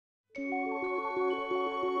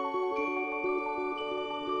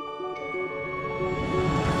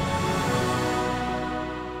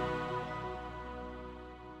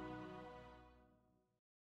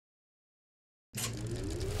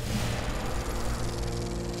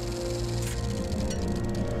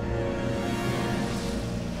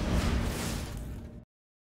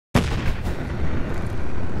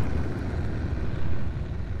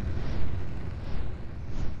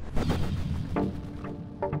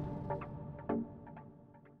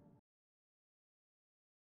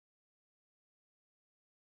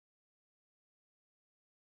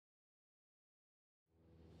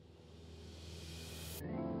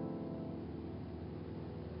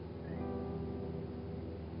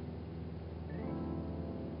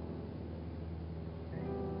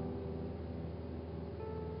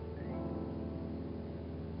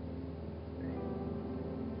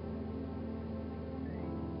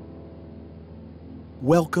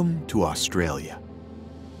Welcome to Australia.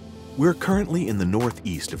 We're currently in the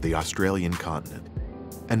northeast of the Australian continent,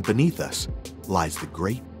 and beneath us lies the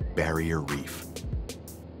Great Barrier Reef.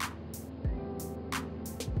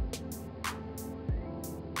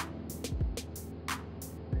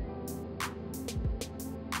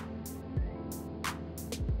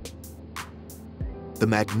 The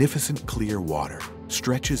magnificent clear water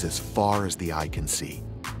stretches as far as the eye can see.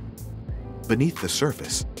 Beneath the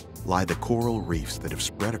surface lie the coral reefs that have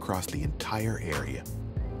spread across the entire area.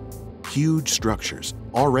 Huge structures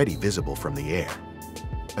already visible from the air.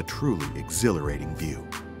 A truly exhilarating view.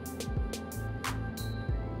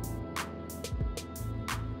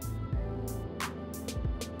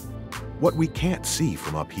 What we can't see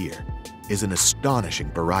from up here is an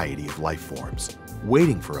astonishing variety of life forms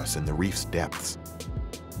waiting for us in the reef's depths.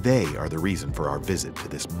 They are the reason for our visit to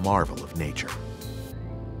this marvel of nature.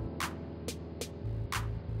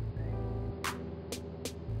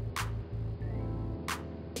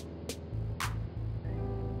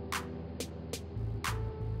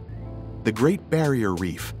 The Great Barrier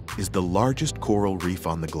Reef is the largest coral reef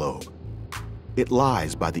on the globe. It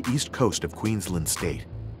lies by the east coast of Queensland State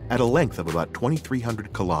at a length of about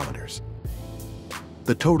 2,300 kilometers.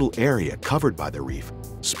 The total area covered by the reef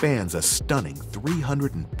spans a stunning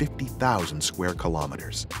 350,000 square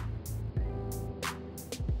kilometers.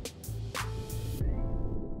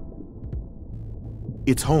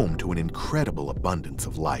 It's home to an incredible abundance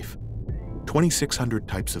of life. 2,600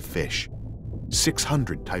 types of fish,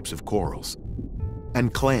 600 types of corals,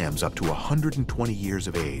 and clams up to 120 years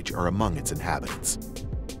of age are among its inhabitants.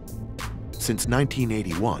 Since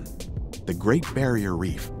 1981, the Great Barrier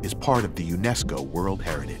Reef is part of the UNESCO World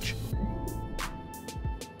Heritage.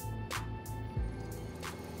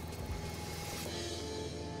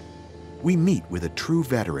 We meet with a true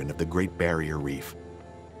veteran of the Great Barrier Reef,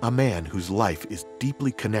 a man whose life is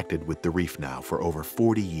deeply connected with the reef now for over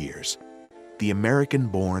 40 years, the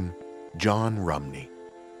American-born John Rumney.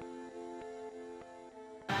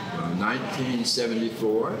 In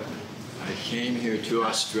 1974, I came here to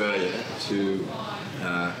Australia to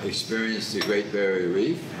experience the Great Barrier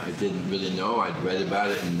Reef. I didn't really know. I'd read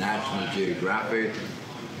about it in National Geographic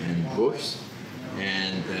and books,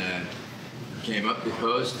 and came up the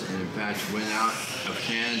coast and in fact went out of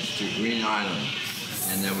Cairns to Green Island.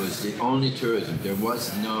 And that was the only tourism. There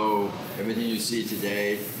was no, everything you see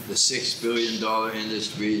today, the $6 billion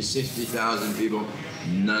industry, 60,000 people,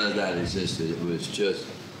 none of that existed. It was just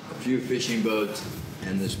a few fishing boats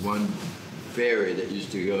and this one ferry that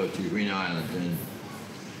used to go to Green Island. And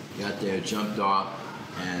got there, jumped off,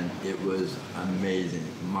 and it was amazing,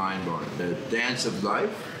 mind-blowing. The dance of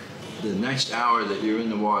life, the next hour that you're in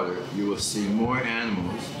the water, you will see more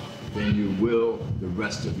animals than you will the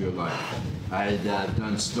rest of your life. I had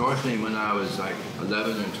done snorkeling when I was like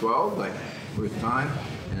 11 or 12, like first time,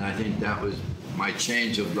 and I think that was my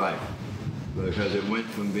change of life, because it went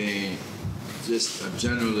from being just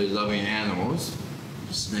generally loving animals,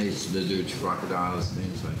 snakes, lizards, crocodiles,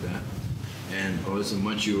 things like that, and also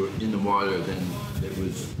once you were in the water, then it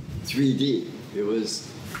was 3D. It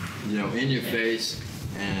was, you know, in your face,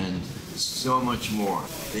 and so much more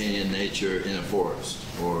being in nature in a forest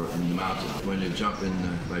or in the mountains. When you jump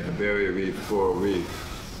in like a barrier reef, coral reef,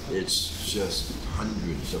 it's just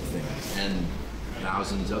hundreds of things and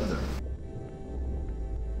thousands of them.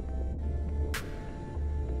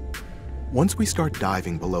 Once we start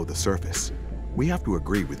diving below the surface, we have to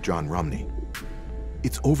agree with John Rumney.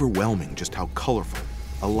 It's overwhelming just how colorful,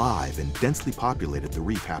 alive, and densely populated the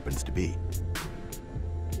reef happens to be.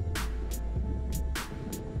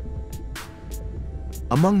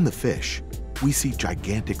 Among the fish, we see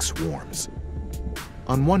gigantic swarms.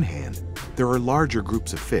 On one hand, there are larger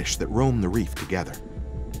groups of fish that roam the reef together.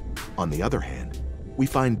 On the other hand, we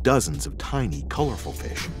find dozens of tiny, colorful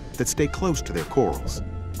fish that stay close to their corals,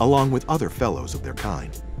 along with other fellows of their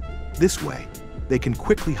kind. This way, they can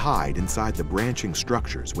quickly hide inside the branching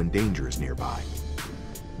structures when danger is nearby.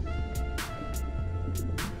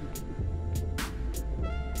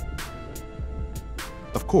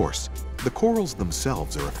 Of course, the corals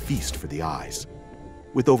themselves are a feast for the eyes.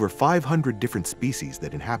 With over 500 different species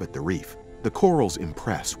that inhabit the reef, the corals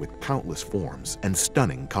impress with countless forms and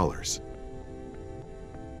stunning colors.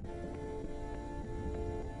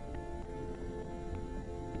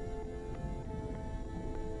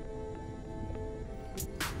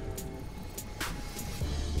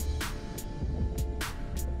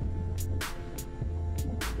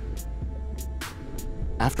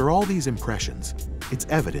 After all these impressions, it's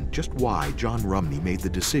evident just why John Rumney made the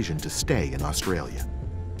decision to stay in Australia.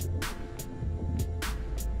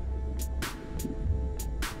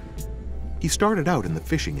 He started out in the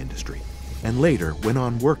fishing industry and later went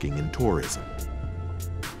on working in tourism.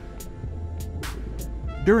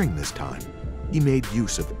 During this time, he made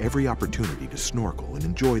use of every opportunity to snorkel and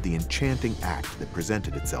enjoy the enchanting act that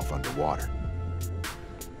presented itself underwater.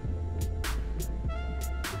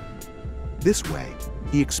 This way,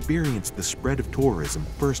 he experienced the spread of tourism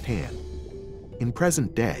firsthand. In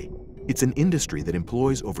present day, it's an industry that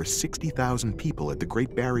employs over 60,000 people at the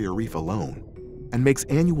Great Barrier Reef alone and makes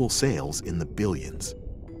annual sales in the billions.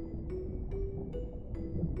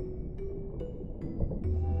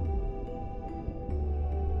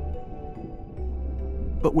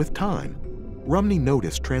 But with time, Rumney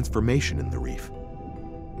noticed transformation in the reef.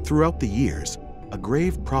 Throughout the years, a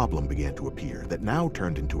grave problem began to appear that now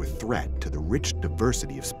turned into a threat to the rich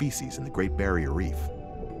diversity of species in the Great Barrier Reef.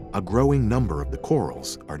 A growing number of the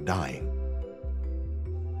corals are dying.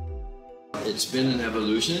 It's been an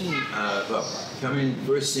evolution.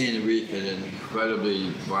 First seeing the reef in an incredibly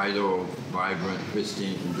vital, vibrant,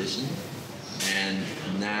 pristine condition. And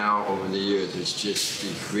now, over the years, it's just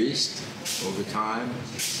decreased over time.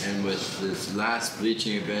 And with this last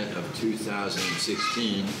bleaching event of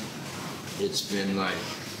 2016, it's been like,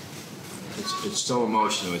 it's so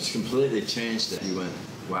emotional. It's completely changed that you went,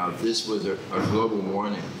 wow, this was a global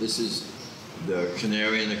warning. This is the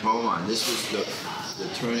canary in the coal mine. This was the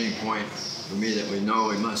turning point for me that we know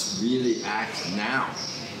we must really act now,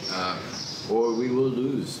 or we will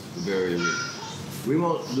lose the barrier reef. We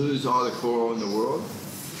won't lose all the coral in the world,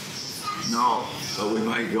 no, but we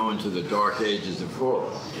might go into the dark ages of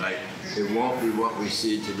coral. Like, it won't be what we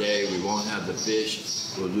see today. We won't have the fish.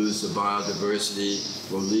 We'll lose the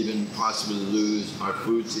biodiversity. We'll even possibly lose our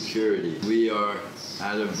food security. We are,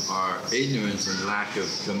 out of our ignorance and lack of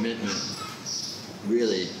commitment,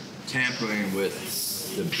 really tampering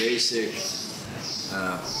with the basic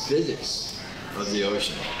physics of the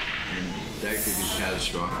ocean, and that could be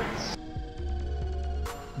catastrophic.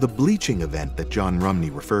 The bleaching event that John Rumney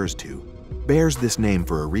refers to bears this name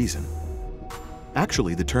for a reason.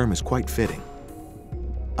 Actually, the term is quite fitting.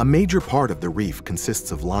 A major part of the reef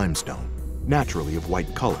consists of limestone, naturally of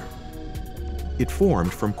white color. It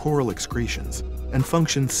formed from coral excretions and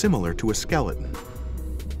functions similar to a skeleton.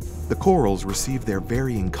 The corals receive their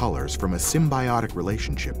varying colors from a symbiotic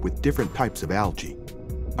relationship with different types of algae,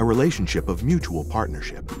 a relationship of mutual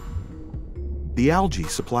partnership. The algae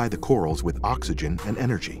supply the corals with oxygen and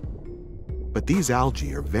energy. But these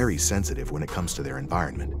algae are very sensitive when it comes to their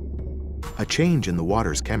environment. A change in the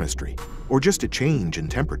water's chemistry, or just a change in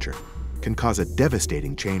temperature, can cause a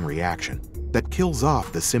devastating chain reaction that kills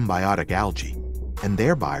off the symbiotic algae and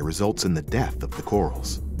thereby results in the death of the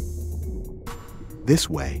corals. This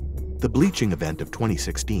way, the bleaching event of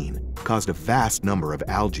 2016 caused a vast number of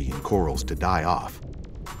algae and corals to die off,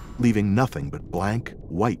 leaving nothing but blank,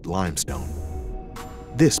 white limestone.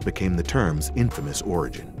 This became the term's infamous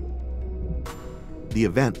origin. The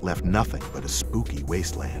event left nothing but a spooky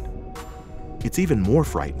wasteland. It's even more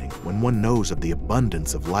frightening when one knows of the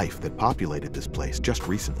abundance of life that populated this place just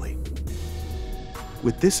recently.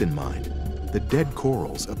 With this in mind, the dead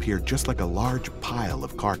corals appear just like a large pile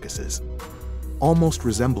of carcasses, almost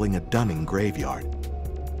resembling a Dunning graveyard.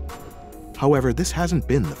 However, this hasn't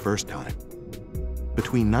been the first time.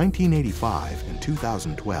 Between 1985 and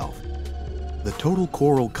 2012, the total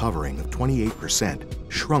coral covering of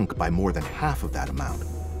 28% shrunk by more than half of that amount,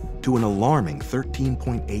 to an alarming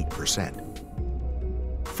 13.8%.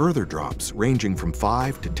 Further drops ranging from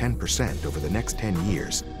 5 to 10% over the next 10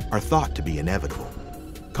 years are thought to be inevitable,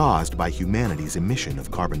 caused by humanity's emission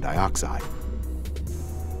of carbon dioxide.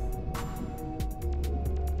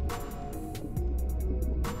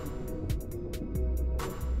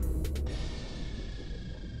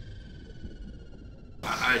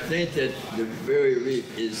 I think that the barrier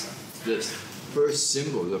reef is the first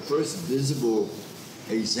symbol, the first visible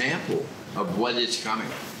example of what is coming.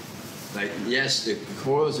 Like, yes, the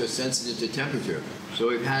corals are sensitive to temperature, so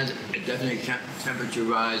we've had a definite temperature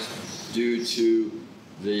rise due to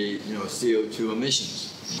the CO2 emissions.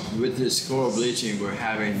 With this coral bleaching, we're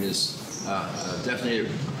having this definite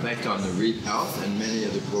effect on the reef health, and many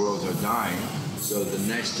of the corals are dying. So the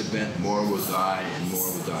next event, more will die and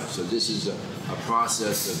more will die. So this is a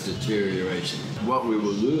process of deterioration. What we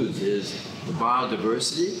will lose is the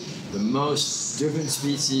biodiversity. The most different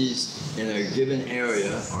species in a given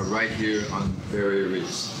area are right here on barrier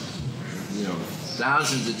reefs.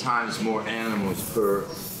 Thousands of times more animals per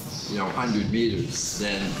 100 meters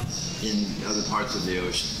than in other parts of the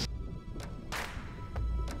ocean.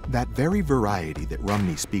 That very variety that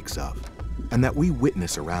Rumney speaks of, and that we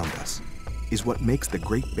witness around us, is what makes the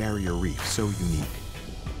Great Barrier Reef so unique.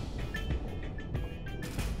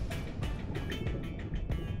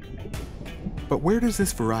 But where does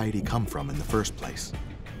this variety come from in the first place?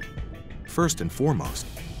 First and foremost,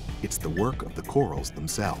 it's the work of the corals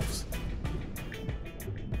themselves.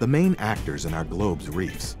 The main actors in our globe's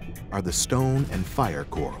reefs are the stone and fire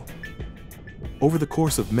coral. Over the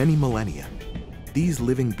course of many millennia, these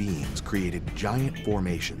living beings created giant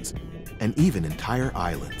formations and even entire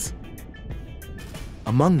islands.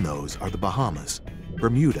 Among those are the Bahamas,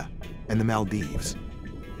 Bermuda, and the Maldives.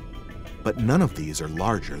 But none of these are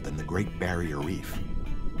larger than the Great Barrier Reef.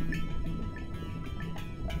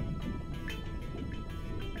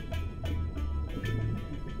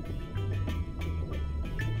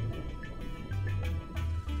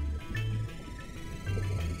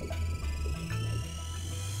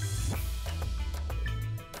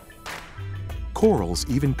 Corals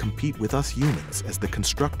even compete with us humans as the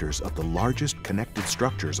constructors of the largest connected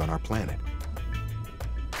structures on our planet.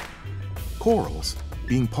 Corals,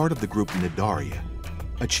 being part of the group Cnidaria,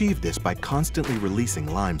 achieve this by constantly releasing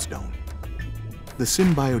limestone. The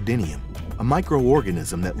symbiodinium, a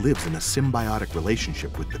microorganism that lives in a symbiotic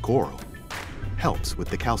relationship with the coral, helps with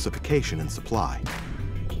the calcification and supply.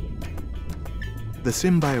 The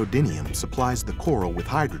symbiodinium supplies the coral with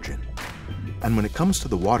hydrogen, and when it comes to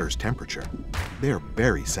the water's temperature, they're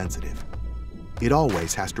very sensitive. It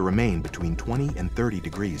always has to remain between 20 and 30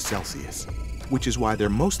 degrees Celsius, which is why they're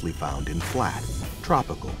mostly found in flat,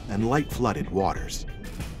 tropical, and light-flooded waters.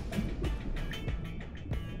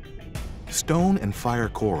 Stone and fire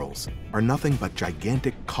corals are nothing but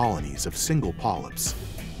gigantic colonies of single polyps.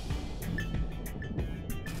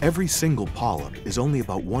 Every single polyp is only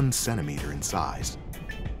about 1 centimeter in size.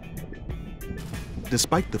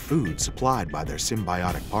 Despite the food supplied by their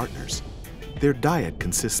symbiotic partners, their diet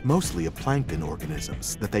consists mostly of plankton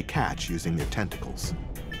organisms that they catch using their tentacles.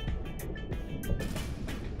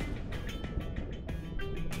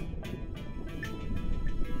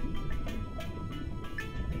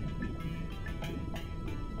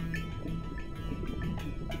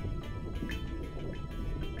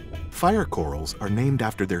 Fire corals are named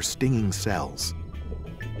after their stinging cells,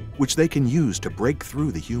 which they can use to break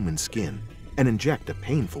through the human skin and inject a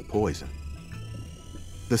painful poison.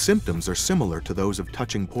 The symptoms are similar to those of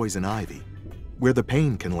touching poison ivy, where the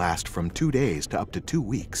pain can last from 2 days to up to 2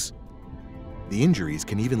 weeks. The injuries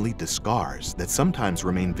can even lead to scars that sometimes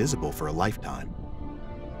remain visible for a lifetime.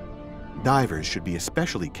 Divers should be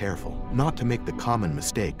especially careful not to make the common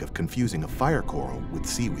mistake of confusing a fire coral with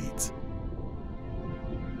seaweeds.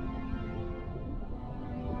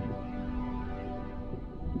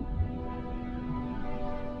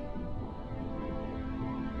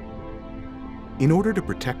 In order to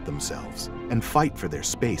protect themselves and fight for their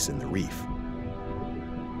space in the reef,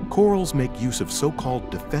 corals make use of so-called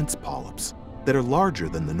defense polyps that are larger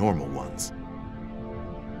than the normal ones.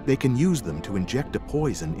 They can use them to inject a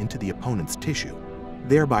poison into the opponent's tissue,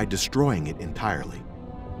 thereby destroying it entirely.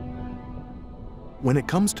 When it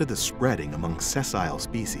comes to the spreading among sessile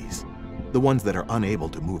species, the ones that are unable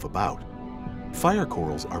to move about, fire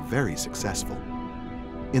corals are very successful.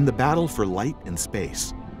 In the battle for light and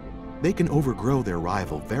space, they can overgrow their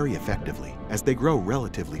rival very effectively as they grow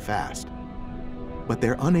relatively fast. But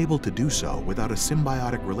they're unable to do so without a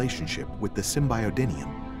symbiotic relationship with the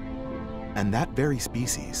symbiodinium. And that very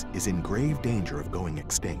species is in grave danger of going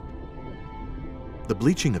extinct. The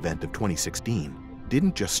bleaching event of 2016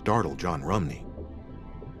 didn't just startle John Rumney.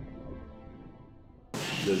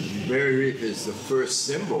 The barrier reef is the first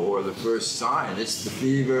symbol or the first sign. It's the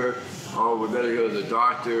fever. Oh, we better go to the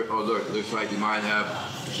doctor. Oh, look, looks like you might have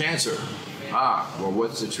cancer. Ah, well,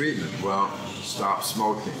 what's the treatment? Well, stop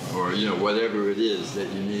smoking, or whatever it is that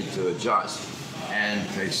you need to adjust and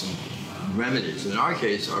take some remedies. In our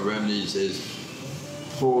case, our remedies is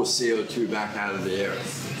pull CO2 back out of the air.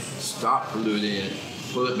 stop polluting it,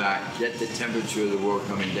 pull it back, get the temperature of the water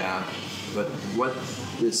coming down. But what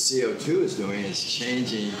this CO2 is doing is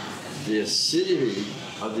changing the acidity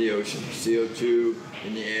of the ocean. CO2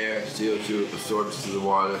 in the air, CO2 absorbs to the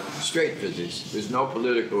water. Straight physics. There's no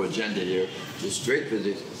political agenda here. Just straight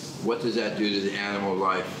physics. What does that do to the animal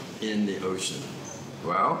life in the ocean?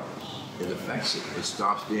 Well, it affects it. It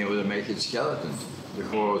stops being able to make its skeletons. The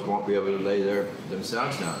corals won't be able to lay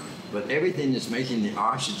themselves down. But everything that's making the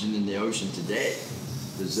oxygen in the ocean today,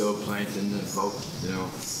 the zooplankton, the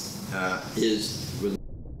is with.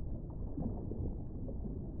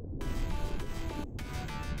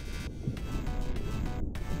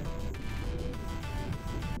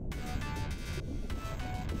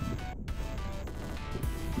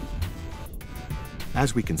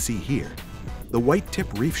 As we can see here, the white-tip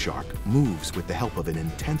reef shark moves with the help of an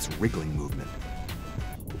intense wriggling movement.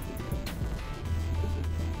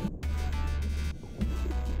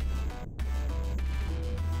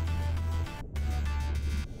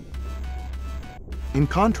 In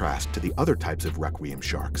contrast to the other types of requiem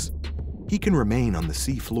sharks, he can remain on the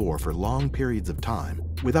sea floor for long periods of time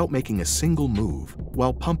without making a single move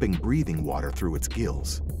while pumping breathing water through its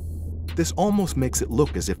gills. This almost makes it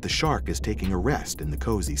look as if the shark is taking a rest in the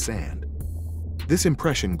cozy sand. This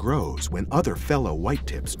impression grows when other fellow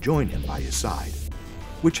white-tips join him by his side,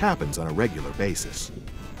 which happens on a regular basis.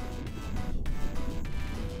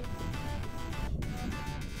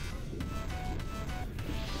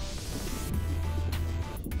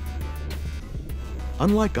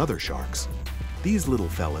 Unlike other sharks, these little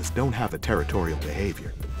fellas don't have a territorial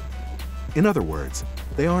behavior. In other words,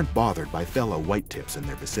 they aren't bothered by fellow white-tips in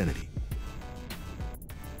their vicinity.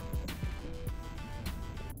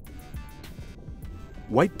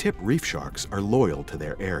 White-tip reef sharks are loyal to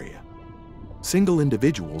their area. Single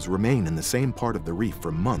individuals remain in the same part of the reef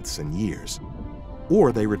for months and years,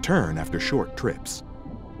 or they return after short trips.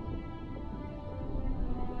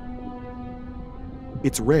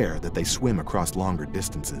 It's rare that they swim across longer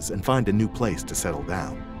distances and find a new place to settle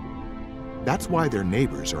down. That's why their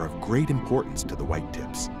neighbors are of great importance to the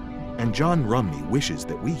white-tips, and John Rumney wishes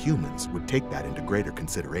that we humans would take that into greater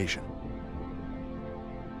consideration.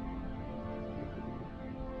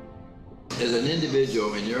 As an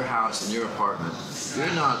individual in your house, in your apartment,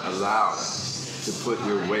 you're not allowed to put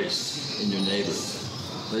your waste in your neighbors.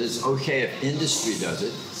 But it's okay if industry does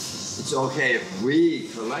it. It's okay if we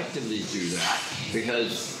collectively do that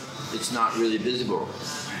because it's not really visible.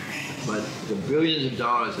 But the billions of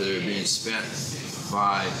dollars that are being spent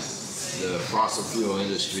by the fossil fuel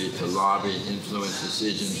industry to lobby, influence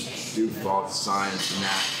decisions, do false science, and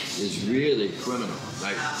that is really criminal.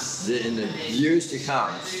 Like in the years to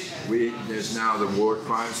come, there's now the War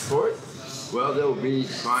Crimes Court. Well, there will be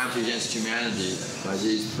crimes against humanity by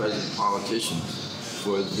these present politicians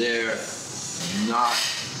for their not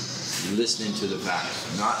listening to the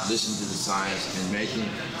facts, not listening to the science, and making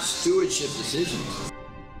stewardship decisions.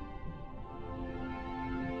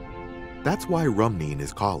 That's why Rumney and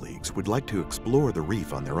his colleagues would like to explore the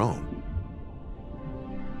reef on their own.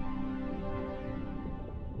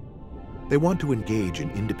 They want to engage in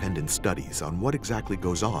independent studies on what exactly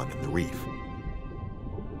goes on in the reef.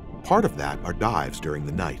 Part of that are dives during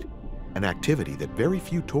the night, an activity that very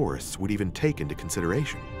few tourists would even take into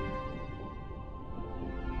consideration.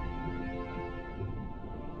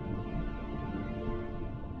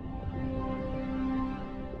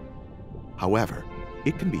 However,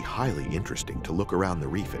 it can be highly interesting to look around the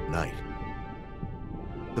reef at night.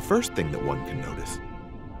 The first thing that one can notice,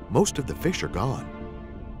 most of the fish are gone.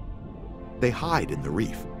 They hide in the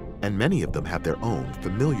reef, and many of them have their own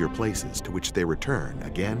familiar places to which they return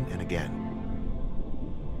again and again.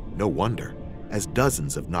 No wonder, as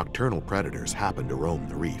dozens of nocturnal predators happen to roam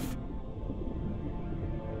the reef.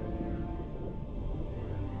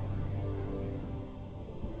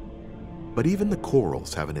 But even the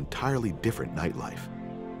corals have an entirely different nightlife.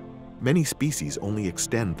 Many species only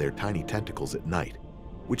extend their tiny tentacles at night,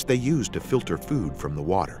 which they use to filter food from the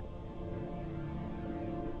water.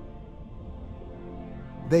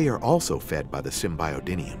 They are also fed by the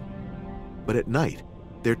symbiodinium, but at night,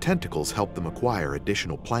 their tentacles help them acquire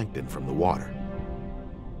additional plankton from the water.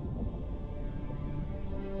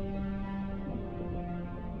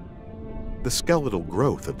 The skeletal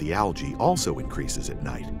growth of the algae also increases at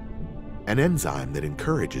night. An enzyme that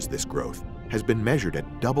encourages this growth has been measured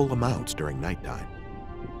at double amounts during nighttime.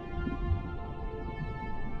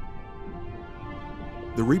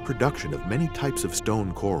 The reproduction of many types of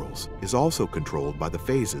stone corals is also controlled by the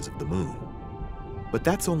phases of the moon. But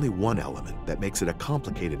that's only one element that makes it a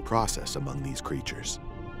complicated process among these creatures.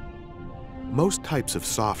 Most types of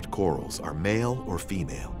soft corals are male or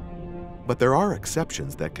female, But there are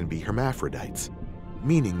exceptions that can be hermaphrodites,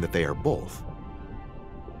 meaning that they are both.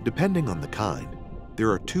 Depending on the kind, there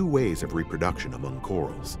are two ways of reproduction among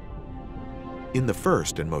corals. In the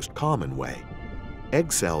first and most common way,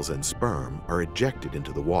 egg cells and sperm are ejected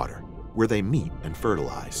into the water, where they meet and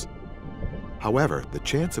fertilize. However, the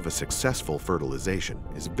chance of a successful fertilization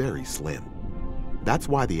is very slim. That's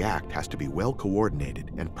why the act has to be well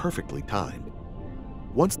coordinated and perfectly timed.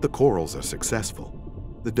 Once the corals are successful,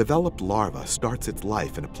 the developed larva starts its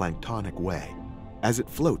life in a planktonic way, as it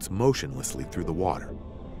floats motionlessly through the water.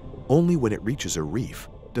 Only when it reaches a reef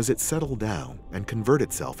does it settle down and convert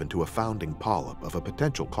itself into a founding polyp of a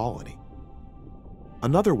potential colony.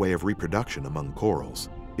 Another way of reproduction among corals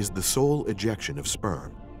is the sole ejection of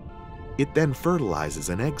sperm. It then fertilizes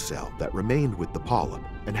an egg cell that remained with the polyp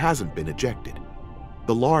and hasn't been ejected.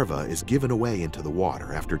 The larva is given away into the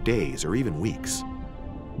water after days or even weeks.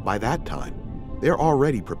 By that time, they're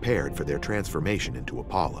already prepared for their transformation into a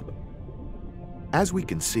polyp. As we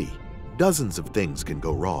can see, dozens of things can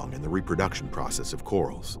go wrong in the reproduction process of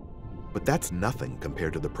corals. But that's nothing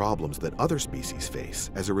compared to the problems that other species face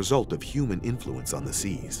as a result of human influence on the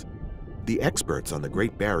seas. The experts on the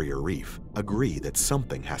Great Barrier Reef agree that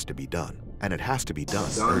something has to be done, and it has to be done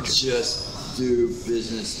urgently. Don't just do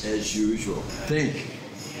business as usual. Think.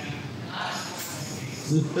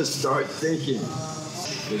 Start thinking.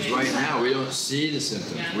 Because right now we don't see the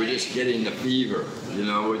symptoms. We're just getting the fever. You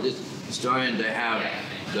know, we're just starting to have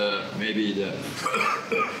maybe the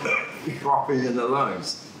coughing in the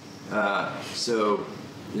lungs. So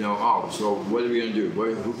what are we going to do?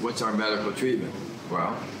 What's our medical treatment?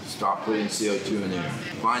 Well, stop putting CO2 in the air.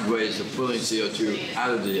 Find ways of pulling CO2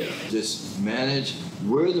 out of the air. Just manage.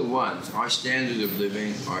 We're the ones. Our standard of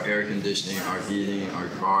living, our air conditioning, our heating, our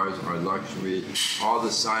cars, our luxury, all the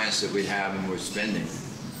science that we have and we're spending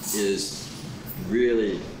is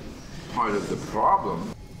really part of the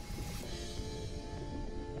problem.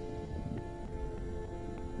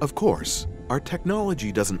 Of course, our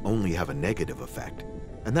technology doesn't only have a negative effect,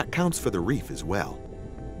 and that counts for the reef as well.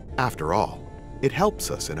 After all, it helps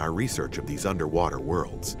us in our research of these underwater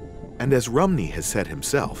worlds. And as Rumney has said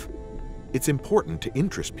himself, it's important to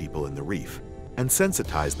interest people in the reef and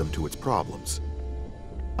sensitize them to its problems.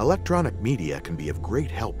 Electronic media can be of great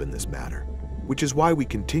help in this matter, which is why we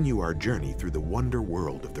continue our journey through the wonder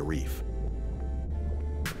world of the reef.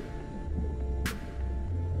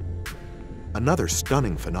 Another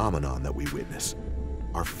stunning phenomenon that we witness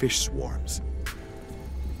are fish swarms.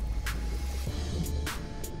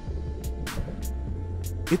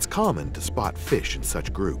 It's common to spot fish in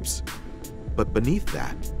such groups, but beneath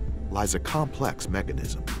that lies a complex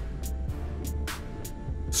mechanism.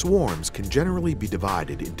 Swarms can generally be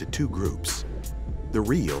divided into two groups, the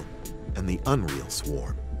real and the unreal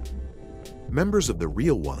swarm. Members of the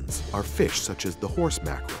real ones are fish such as the horse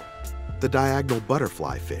mackerel, the diagonal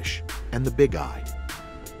butterfly fish, and the big eye.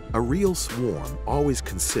 A real swarm always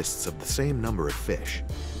consists of the same number of fish,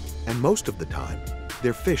 and most of the time,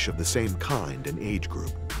 they're fish of the same kind and age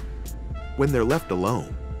group. When they're left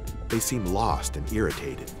alone, they seem lost and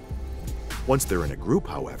irritated. Once they're in a group,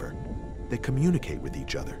 however, they communicate with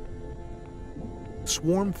each other.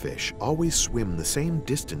 Swarm fish always swim the same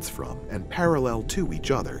distance from and parallel to each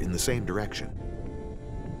other in the same direction.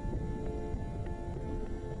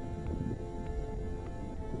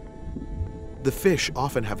 The fish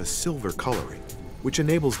often have a silver coloring, which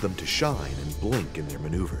enables them to shine and blink in their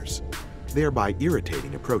maneuvers, thereby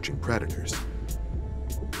irritating approaching predators.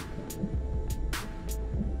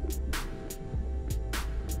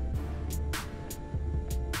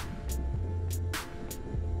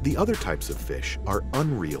 The other types of fish are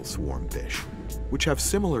unreal swarm fish, which have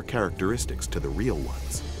similar characteristics to the real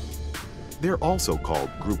ones. They're also called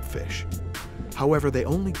group fish. However, they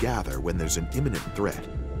only gather when there's an imminent threat,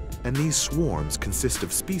 and these swarms consist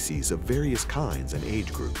of species of various kinds and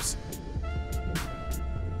age groups.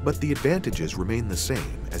 But the advantages remain the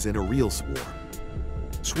same as in a real swarm.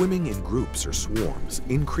 Swimming in groups or swarms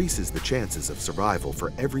increases the chances of survival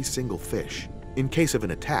for every single fish in case of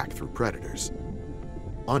an attack through predators.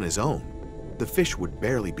 On his own, the fish would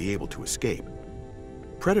barely be able to escape.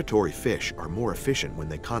 Predatory fish are more efficient when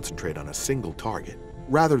they concentrate on a single target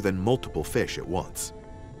rather than multiple fish at once.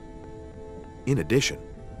 In addition,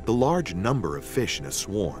 the large number of fish in a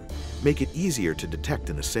swarm make it easier to detect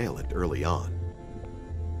an assailant early on.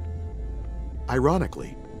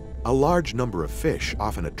 Ironically, a large number of fish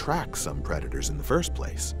often attracts some predators in the first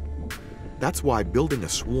place. That's why building a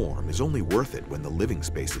swarm is only worth it when the living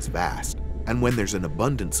space is vast and when there's an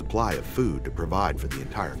abundant supply of food to provide for the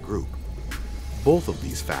entire group. Both of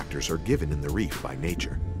these factors are given in the reef by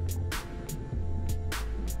nature.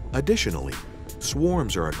 Additionally,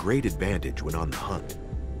 swarms are a great advantage when on the hunt.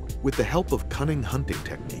 With the help of cunning hunting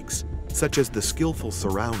techniques, such as the skillful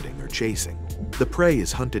surrounding or chasing, the prey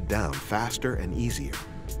is hunted down faster and easier.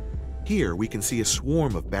 Here we can see a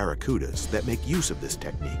swarm of barracudas that make use of this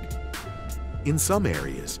technique. In some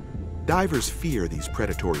areas, divers fear these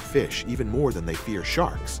predatory fish even more than they fear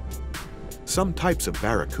sharks. Some types of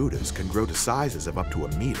barracudas can grow to sizes of up to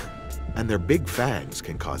 1 meter, and their big fangs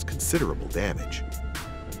can cause considerable damage.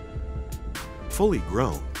 Fully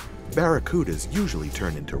grown, barracudas usually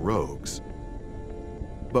turn into rogues.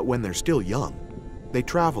 But when they're still young, they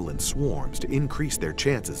travel in swarms to increase their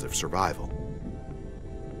chances of survival.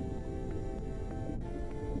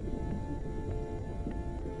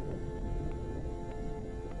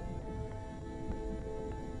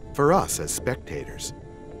 For us as spectators,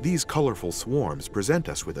 these colorful swarms present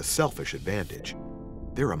us with a selfish advantage.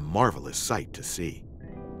 They're a marvelous sight to see,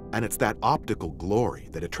 and it's that optical glory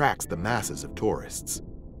that attracts the masses of tourists.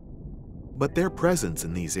 But their presence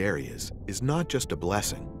in these areas is not just a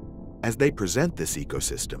blessing, as they present this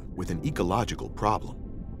ecosystem with an ecological problem.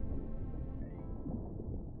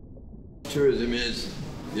 Tourism is,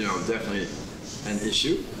 definitely an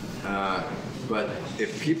issue, but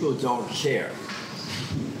if people don't care,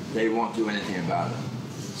 they won't do anything about it.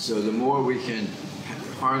 So the more we can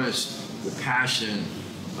harness the passion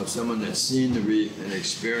of someone that's seen the reef and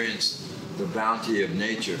experienced the bounty of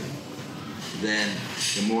nature, then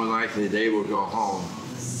the more likely they will go home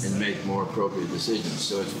and make more appropriate decisions.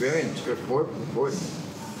 So it's very important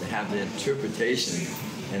to have the interpretation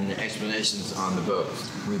and the explanations on the boat.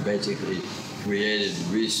 We basically created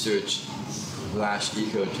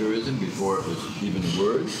research/ecotourism before it was even a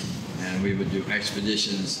word, and we would do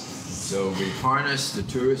expeditions. So we harness the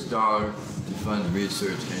tourist dollar to fund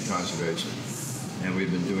research and conservation. And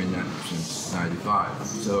we've been doing that since '95.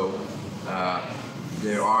 So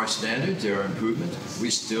there are standards, there are improvements. We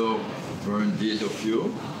still burn diesel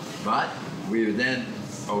fuel, but we then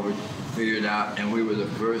figured out, and we were the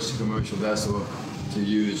first commercial vessel to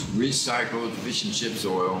use recycled fish and chips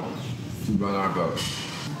oil to run our boat.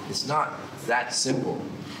 It's not that simple,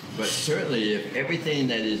 but certainly if everything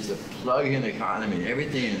that is the plug-in economy,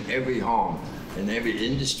 everything in every home and every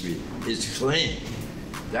industry is clean,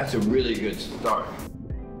 that's a really good start.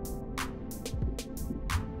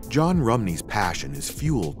 John Rumney's passion is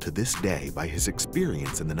fueled to this day by his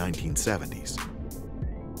experience in the 1970s.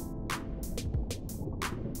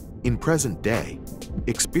 In present day,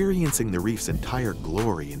 experiencing the reef's entire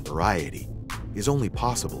glory and variety is only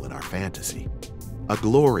possible in our fantasy. A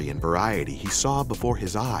glory and variety he saw before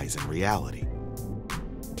his eyes in reality.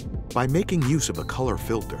 By making use of a color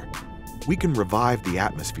filter, we can revive the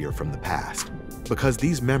atmosphere from the past, because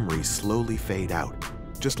these memories slowly fade out,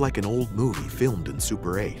 just like an old movie filmed in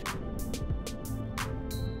Super 8.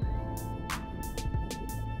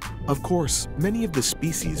 Of course, many of the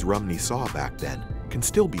species Rumney saw back then can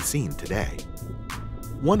still be seen today.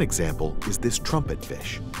 One example is this trumpet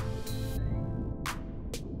fish.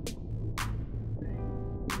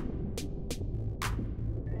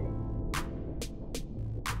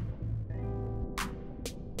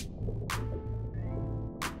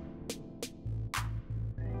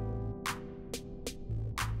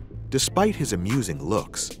 Despite his amusing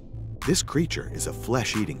looks, this creature is a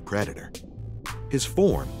flesh-eating predator. His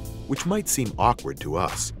form, which might seem awkward to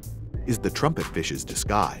us, is the trumpet fish's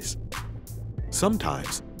disguise.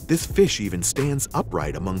 Sometimes, this fish even stands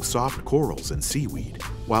upright among soft corals and seaweed,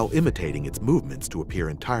 while imitating its movements to appear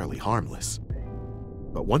entirely harmless.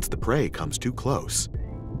 But once the prey comes too close,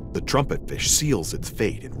 the trumpet fish seals its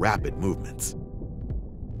fate in rapid movements.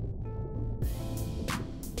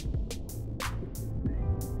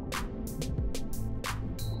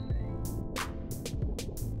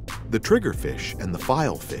 The triggerfish and the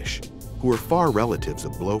filefish, who are far relatives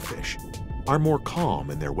of blowfish, are more calm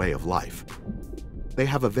in their way of life. They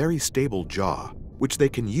have a very stable jaw, which they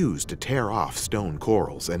can use to tear off stone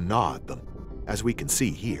corals and gnaw at them, as we can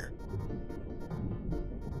see here.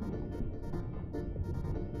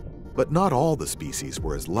 But not all the species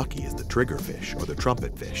were as lucky as the triggerfish or the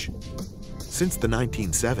trumpetfish. Since the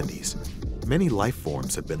 1970s, many life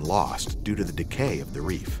forms have been lost due to the decay of the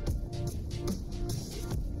reef.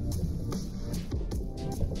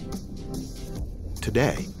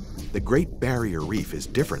 Today, the Great Barrier Reef is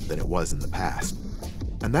different than it was in the past,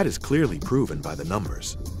 and that is clearly proven by the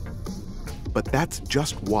numbers. But that's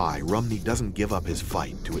just why Rumney doesn't give up his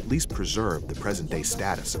fight to at least preserve the present-day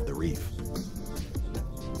status of the reef.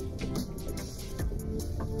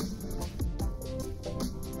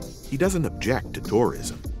 He doesn't object to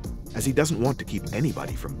tourism, as he doesn't want to keep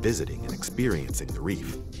anybody from visiting and experiencing the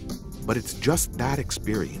reef. But it's just that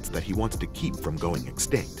experience that he wants to keep from going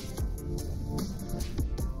extinct.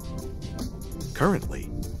 Currently,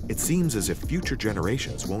 it seems as if future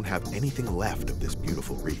generations won't have anything left of this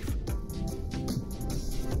beautiful reef.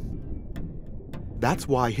 That's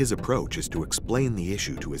why his approach is to explain the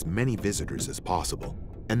issue to as many visitors as possible,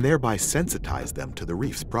 and thereby sensitize them to the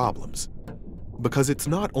reef's problems. Because it's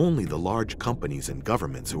not only the large companies and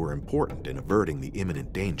governments who are important in averting the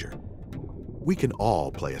imminent danger. We can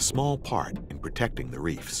all play a small part in protecting the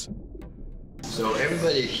reefs. So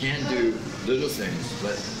everybody can do little things,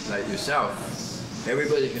 but like yourself,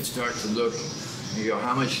 everybody can start to look and go,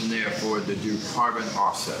 how much can they afford to do carbon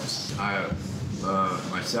offsets?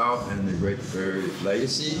 Myself and the Great Barrier Reef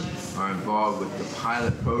Legacy are involved with the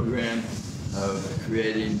pilot program of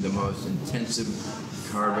creating the most intensive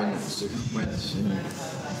carbon sequencing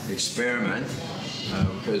experiment,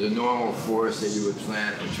 because a normal forest that you would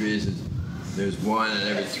plant with trees is there's one, and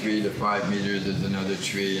every 3 to 5 meters there's another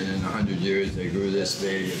tree, and in 100 years they grew this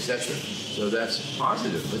big, etc. So that's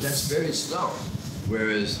positive, but that's very slow.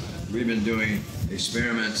 Whereas we've been doing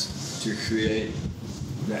experiments to create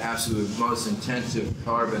the absolute most intensive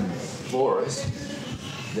carbon forest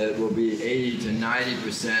that will be 80 to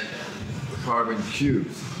 90% carbon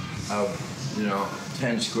cubes of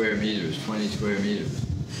 10 square meters, 20 square meters.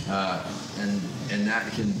 And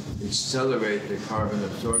that can accelerate the carbon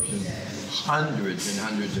absorption hundreds and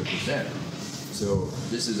hundreds of percent. So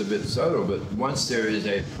this is a bit subtle, but once there is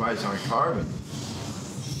a price on carbon,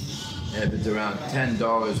 if it's around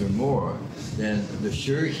 $10 or more, then the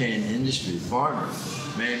sugarcane industry, farmers,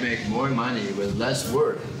 may make more money with less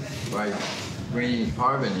work by bringing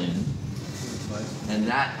carbon in. And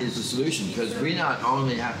that is the solution, because we not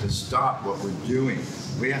only have to stop what we're doing,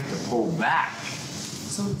 we have to pull back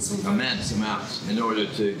immense amounts in order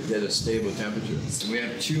to get a stable temperature. And we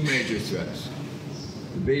have two major threats.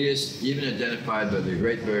 The biggest, even identified by the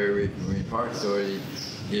Great Barrier Reef Marine Park Authority,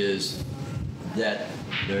 is that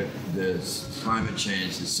the climate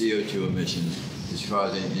change, the CO2 emissions, is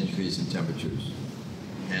causing an increase in temperatures,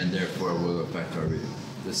 and therefore will affect our reef.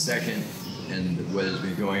 The second, and what has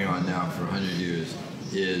been going on now for 100 years,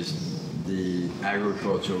 is the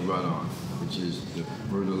agricultural runoff, which is the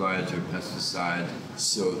fertilizer, pesticide,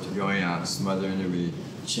 silt going out, smothering the reef,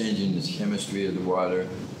 changing the chemistry of the water,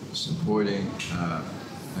 supporting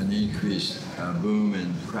an increased boom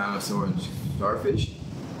in crown of thorns starfish,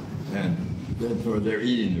 and therefore they're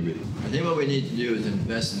eating the reef. I think what we need to do is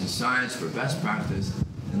invest in the science for best practice,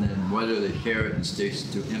 and then what are the carrot and sticks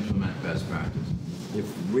to implement best practice. If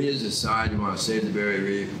we as a society want to save the barrier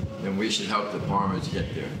reef, then we should help the farmers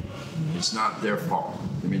get there. It's not their fault.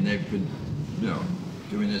 I mean, they've been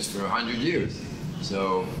doing this for 100 years.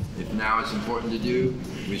 So if now it's important to do,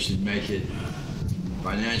 we should make it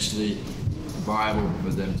financially viable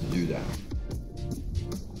for them to do that.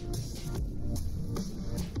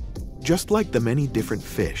 Just like the many different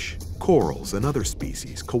fish, corals, and other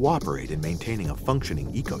species cooperate in maintaining a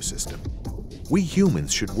functioning ecosystem, we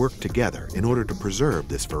humans should work together in order to preserve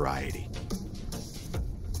this variety.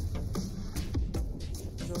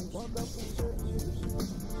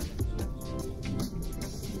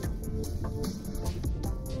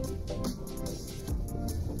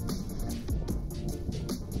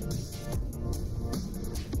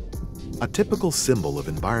 A typical symbol of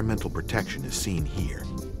environmental protection is seen here,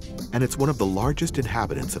 and it's one of the largest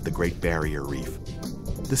inhabitants of the Great Barrier Reef,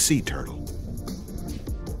 the sea turtle.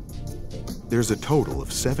 There's a total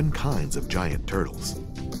of 7 kinds of giant turtles,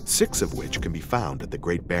 6 of which can be found at the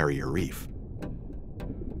Great Barrier Reef.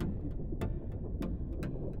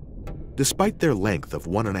 Despite their length of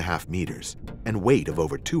 1.5 meters and weight of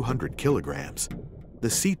over 200 kilograms,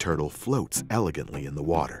 the sea turtle floats elegantly in the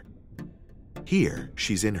water. Here,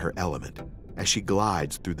 she's in her element, as she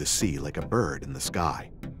glides through the sea like a bird in the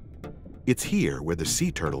sky. It's here where the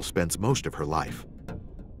sea turtle spends most of her life.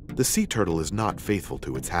 The sea turtle is not faithful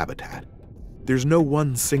to its habitat. There's no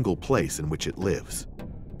one single place in which it lives.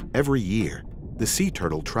 Every year, the sea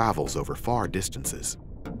turtle travels over far distances.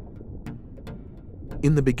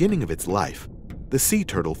 In the beginning of its life, the sea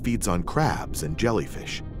turtle feeds on crabs and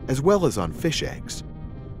jellyfish, as well as on fish eggs.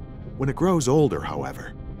 When it grows older,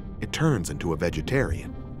 however, it turns into a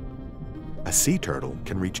vegetarian. A sea turtle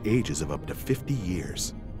can reach ages of up to 50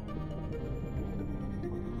 years.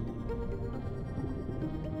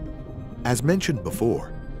 As mentioned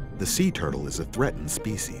before, the sea turtle is a threatened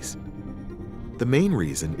species. The main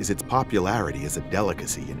reason is its popularity as a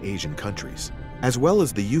delicacy in Asian countries, as well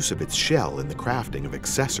as the use of its shell in the crafting of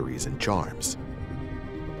accessories and charms.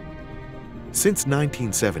 Since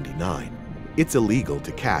 1979, it's illegal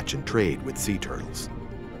to catch and trade with sea turtles.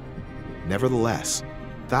 Nevertheless,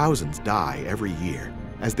 thousands die every year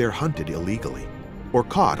as they're hunted illegally or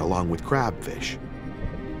caught along with crabfish.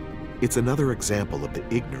 It's another example of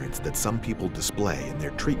the ignorance that some people display in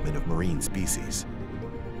their treatment of marine species.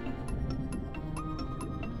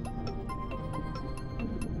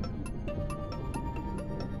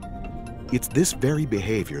 It's this very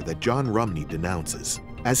behavior that John Rumney denounces,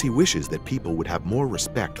 as he wishes that people would have more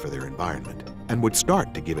respect for their environment and would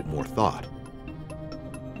start to give it more thought.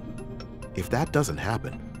 If that doesn't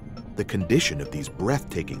happen, the condition of these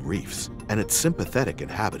breathtaking reefs and its sympathetic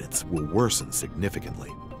inhabitants will worsen significantly.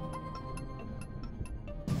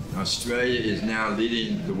 Australia is now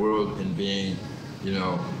leading the world in being,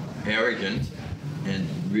 arrogant and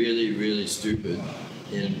really, really stupid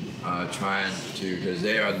in trying to, because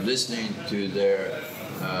they are listening to their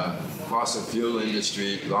fossil fuel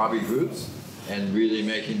industry lobby groups and really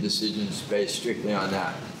making decisions based strictly on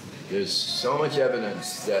that. There's so much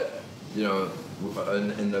evidence that,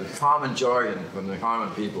 in the common jargon from the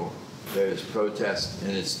common people, there's protest,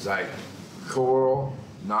 and it's like coral,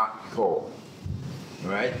 not coal.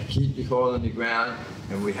 All right? Keep the coal in the ground,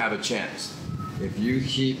 and we have a chance. If you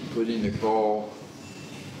keep putting the coal,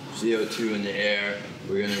 CO2 in the air,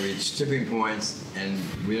 we're going to reach tipping points, and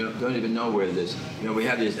we don't even know where it is. We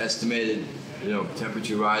have these estimated,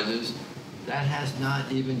 temperature rises. That has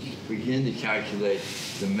not even begun to calculate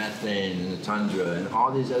the methane and the tundra and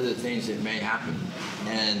all these other things that may happen.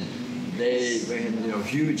 And they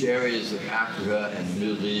huge areas of Africa and the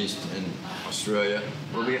Middle East and Australia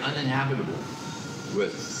will be uninhabitable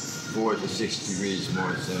with 4 to 6 degrees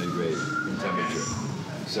more centigrade in temperature.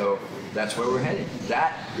 So that's where we're heading.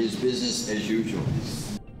 That is business as usual.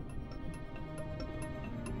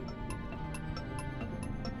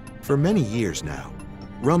 For many years now,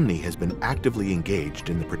 Rumney has been actively engaged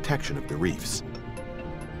in the protection of the reefs.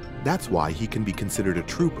 That's why he can be considered a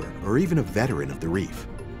trooper or even a veteran of the reef.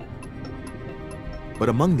 But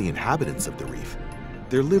among the inhabitants of the reef,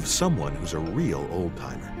 there lives someone who's a real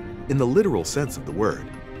old-timer, in the literal sense of the word,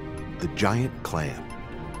 the giant clam.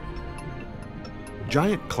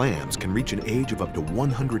 Giant clams can reach an age of up to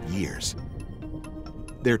 100 years.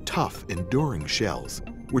 Their tough, enduring shells,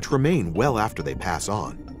 which remain well after they pass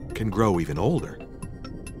on, can grow even older.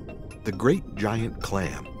 The great giant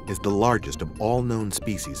clam is the largest of all known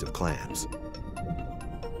species of clams.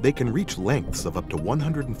 They can reach lengths of up to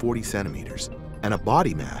 140 centimeters and a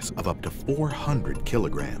body mass of up to 400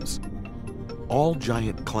 kilograms. All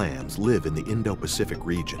giant clams live in the Indo-Pacific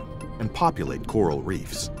region and populate coral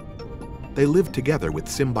reefs. They live together with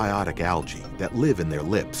symbiotic algae that live in their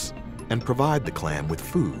lips and provide the clam with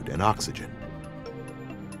food and oxygen.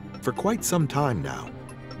 For quite some time now,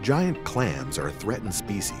 giant clams are a threatened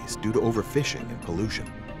species due to overfishing and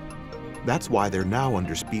pollution. That's why they're now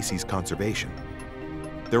under species conservation.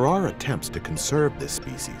 There are attempts to conserve this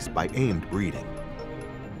species by aimed breeding.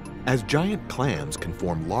 As giant clams can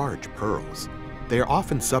form large pearls, they are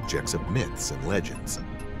often subjects of myths and legends.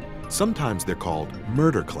 Sometimes they're called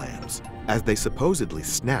murder clams, as they supposedly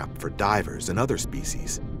snap for divers and other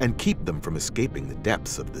species and keep them from escaping the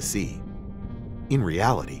depths of the sea. In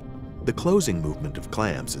reality, the closing movement of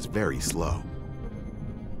clams is very slow.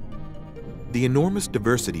 The enormous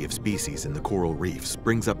diversity of species in the coral reefs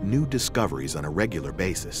brings up new discoveries on a regular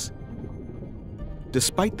basis.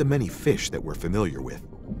 Despite the many fish that we're familiar with,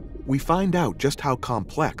 we find out just how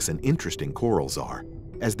complex and interesting corals are,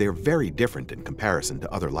 as they're very different in comparison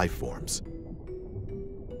to other life forms.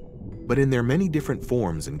 But in their many different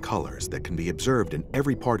forms and colors that can be observed in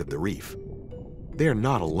every part of the reef, they are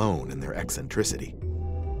not alone in their eccentricity.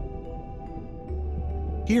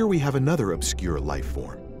 Here we have another obscure life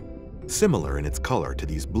form, similar in its color to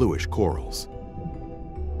these bluish corals.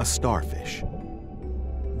 A starfish.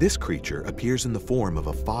 This creature appears in the form of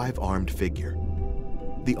a 5-armed figure.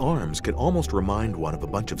 The arms can almost remind one of a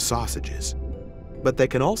bunch of sausages, but they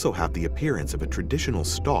can also have the appearance of a traditional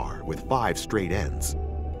star with 5 straight ends.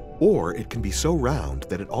 Or it can be so round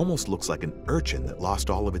that it almost looks like an urchin that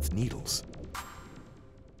lost all of its needles.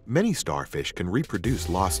 Many starfish can reproduce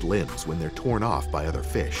lost limbs when they're torn off by other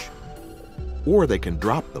fish, or they can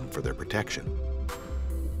drop them for their protection.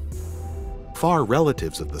 Far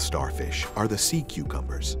relatives of the starfish are the sea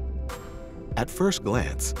cucumbers. At first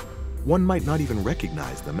glance, one might not even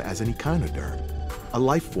recognize them as an echinoderm, a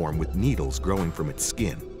life form with needles growing from its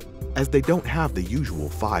skin, as they don't have the usual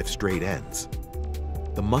 5 straight ends.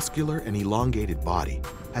 The muscular and elongated body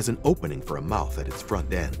has an opening for a mouth at its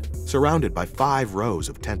front end, surrounded by 5 rows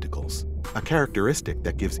of tentacles, a characteristic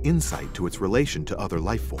that gives insight to its relation to other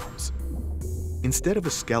life forms. Instead of a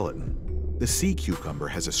skeleton, the sea cucumber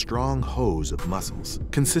has a strong hose of muscles,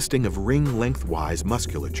 consisting of ring-lengthwise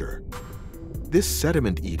musculature. This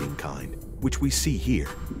sediment-eating kind, which we see here,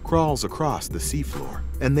 crawls across the seafloor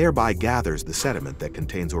and thereby gathers the sediment that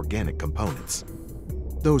contains organic components.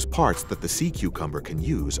 Those parts that the sea cucumber can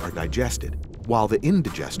use are digested, while the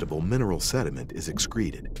indigestible mineral sediment is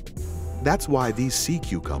excreted. That's why these sea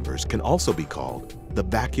cucumbers can also be called the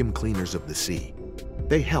vacuum cleaners of the sea.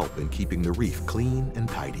 They help in keeping the reef clean and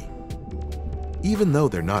tidy. Even though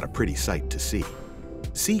they're not a pretty sight to see,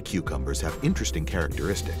 sea cucumbers have interesting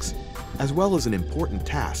characteristics, as well as an important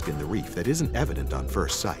task in the reef that isn't evident on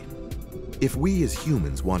first sight. If we as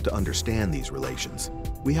humans want to understand these relations,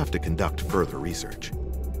 we have to conduct further research.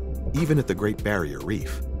 Even at the Great Barrier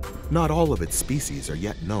Reef, not all of its species are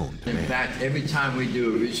yet known to man. In fact, every time we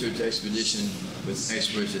do a research expedition with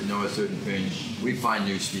experts that know a certain thing, we find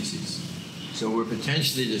new species. So we're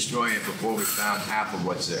potentially destroying it before we found half of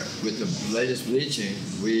what's there. With the latest bleaching,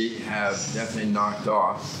 we have definitely knocked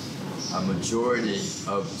off a majority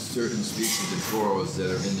of certain species of corals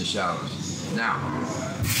that are in the shallows. Now,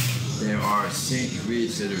 there are sink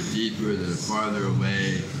reefs that are deeper, that are farther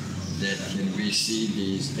away, that can recede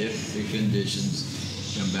these if the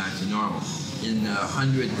conditions come back to normal. In the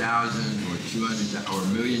 100,000 or 200,000 or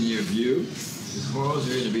million-year view, the corals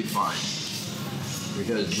are going to be fine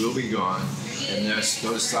because we'll be gone, and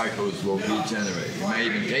those cycles will regenerate. It may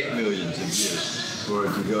even take millions of years for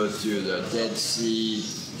it to go through the Dead Sea,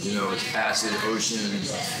 its acid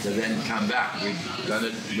oceans, to then come back. We've done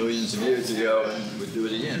it millions of years ago, and we'll do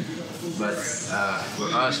it again. But for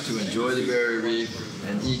us to enjoy the barrier reef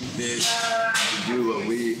and eat fish, to do what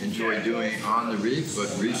we enjoy doing on the reef,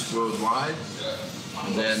 but reefs worldwide,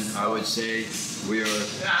 then I would say we are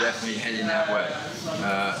definitely heading that way.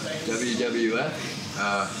 WWF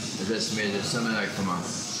has estimated that something like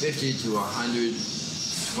 50 to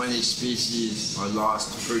 120 species are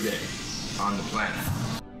lost per day on the planet.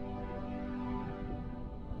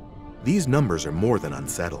 These numbers are more than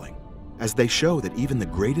unsettling, as they show that even the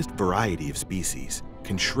greatest variety of species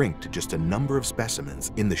can shrink to just a number of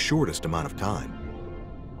specimens in the shortest amount of time.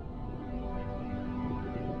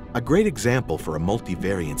 A great example for a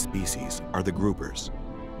multivariant species are the groupers.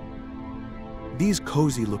 These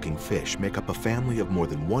cozy-looking fish make up a family of more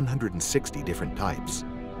than 160 different types.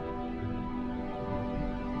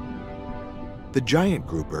 The giant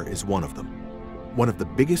grouper is one of them, one of the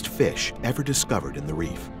biggest fish ever discovered in the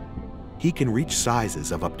reef. He can reach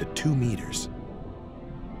sizes of up to 2 meters.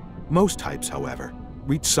 Most types, however,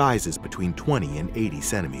 reach sizes between 20 and 80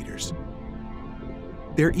 centimeters.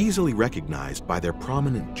 They're easily recognized by their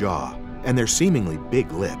prominent jaw and their seemingly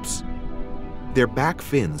big lips. Their back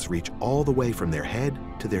fins reach all the way from their head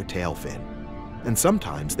to their tail fin, and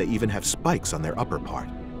sometimes they even have spikes on their upper part.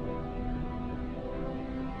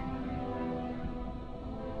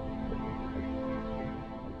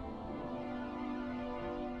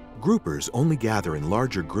 Groupers only gather in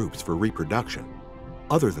larger groups for reproduction.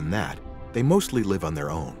 Other than that, they mostly live on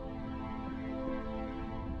their own.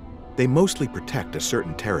 They mostly protect a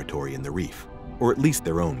certain territory in the reef, or at least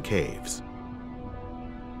their own caves.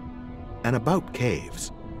 And about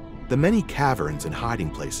caves, the many caverns and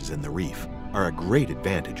hiding places in the reef are a great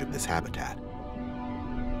advantage of this habitat.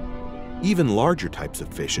 Even larger types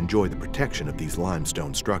of fish enjoy the protection of these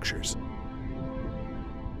limestone structures.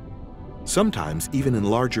 Sometimes even in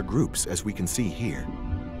larger groups, as we can see here.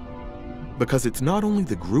 Because it's not only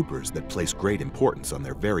the groupers that place great importance on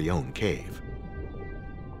their very own cave.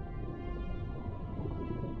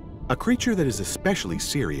 A creature that is especially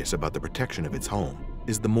serious about the protection of its home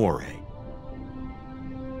is the moray.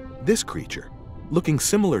 This creature, looking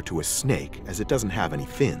similar to a snake as it doesn't have any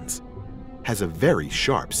fins, has a very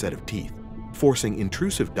sharp set of teeth, forcing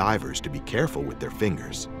intrusive divers to be careful with their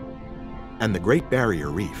fingers. And the Great Barrier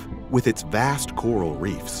Reef, with its vast coral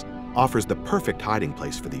reefs, offers the perfect hiding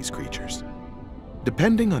place for these creatures.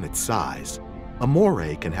 Depending on its size, a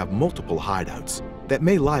moray can have multiple hideouts that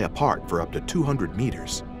may lie apart for up to 200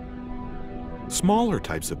 meters. Smaller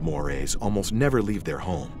types of morays almost never leave their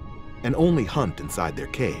home and only hunt inside their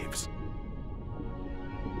caves.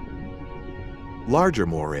 Larger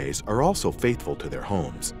morays are also faithful to their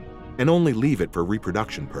homes and only leave it for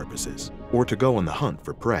reproduction purposes or to go on the hunt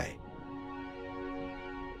for prey.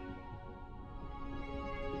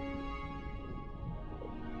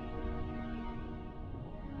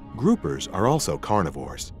 Groupers are also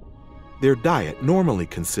carnivores. Their diet normally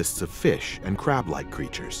consists of fish and crab-like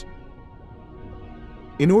creatures.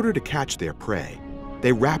 In order to catch their prey,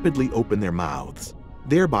 they rapidly open their mouths,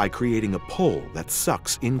 thereby creating a pull that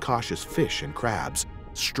sucks incautious fish and crabs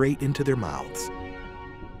straight into their mouths.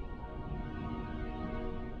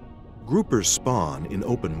 Groupers spawn in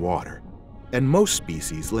open water, and most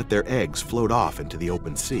species let their eggs float off into the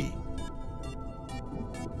open sea.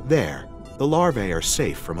 There, the larvae are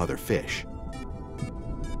safe from other fish.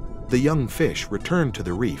 The young fish return to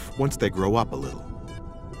the reef once they grow up a little.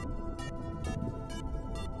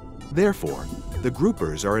 Therefore, the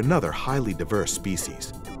groupers are another highly diverse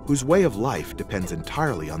species whose way of life depends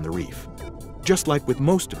entirely on the reef, just like with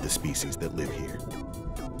most of the species that live here.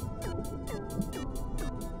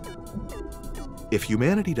 If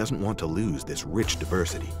humanity doesn't want to lose this rich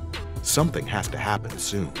diversity, something has to happen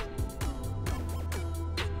soon.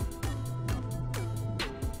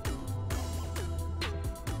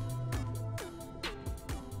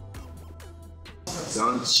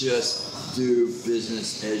 Don't just do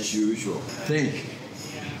business as usual. Think.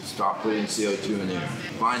 Stop putting CO2 in the air.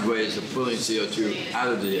 Find ways of pulling CO2 out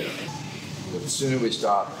of the air. The sooner we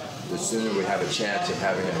stop, the sooner we have a chance of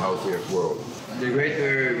having a healthier world. The Great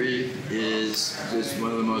Barrier Reef is just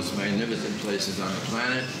one of the most magnificent places on the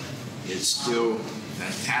planet. It's still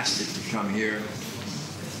fantastic to come here.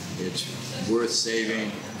 It's worth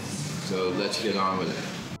saving, so let's get on with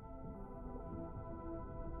it.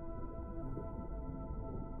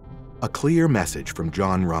 A clear message from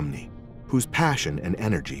John Rumney, whose passion and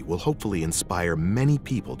energy will hopefully inspire many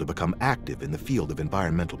people to become active in the field of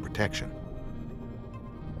environmental protection.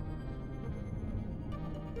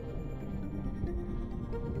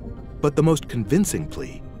 But the most convincing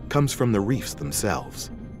plea comes from the reefs themselves.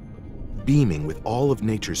 Beaming with all of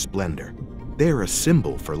nature's splendor, they're a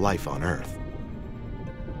symbol for life on Earth.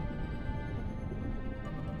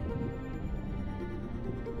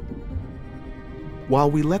 While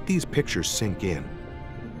we let these pictures sink in,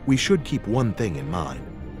 we should keep one thing in mind.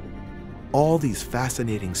 All these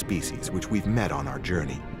fascinating species which we've met on our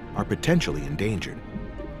journey are potentially endangered.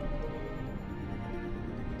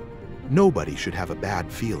 Nobody should have a bad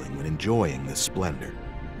feeling when enjoying this splendor,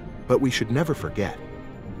 but we should never forget,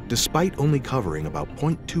 despite only covering about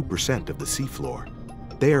 0.2% of the seafloor,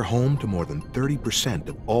 they are home to more than 30%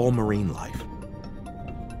 of all marine life.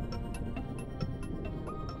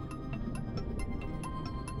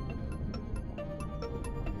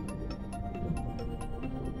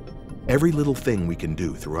 Every little thing we can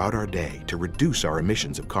do throughout our day to reduce our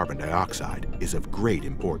emissions of carbon dioxide is of great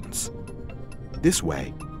importance. This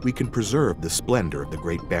way, we can preserve the splendor of the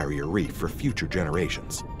Great Barrier Reef for future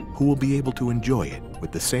generations, who will be able to enjoy it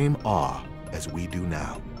with the same awe as we do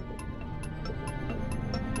now.